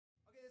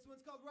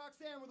one's called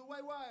Roxanne with the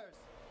white wires.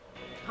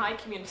 Hi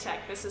Communitech,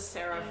 this is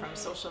Sarah from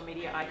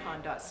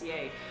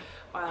socialmediaicon.ca.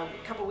 A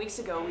couple weeks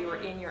ago we were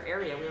in your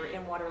area, we were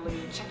in Waterloo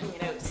checking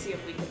it out to see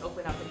if we could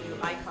open up a new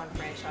icon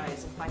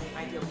franchise and finding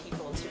ideal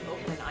people to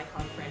open an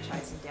icon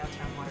franchise in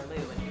downtown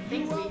Waterloo. And we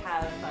think we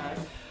have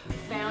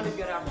found a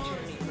good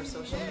opportunity for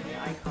Social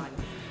Media Icon.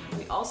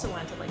 We also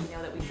wanted to let you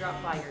know that we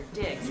dropped by your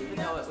digs, even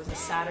though it was a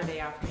Saturday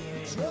afternoon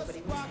and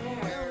nobody was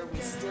there. We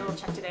still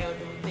checked it out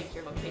and we think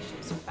your location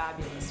is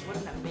fabulous. What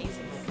an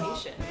amazing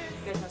location.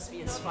 You guys must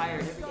be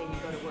inspired every day you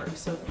go to work.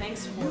 So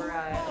thanks for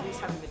at least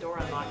having the door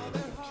unlocked and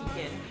we could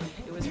peek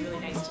in. It was really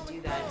nice to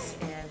do that,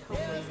 and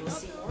hopefully we'll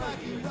see more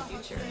of you in the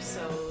future.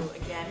 So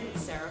again,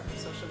 it's Sarah from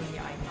Social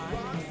Media Icon,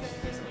 and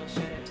here's a little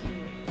shout out to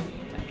you,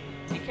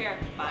 Communitech. Take care.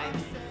 Bye.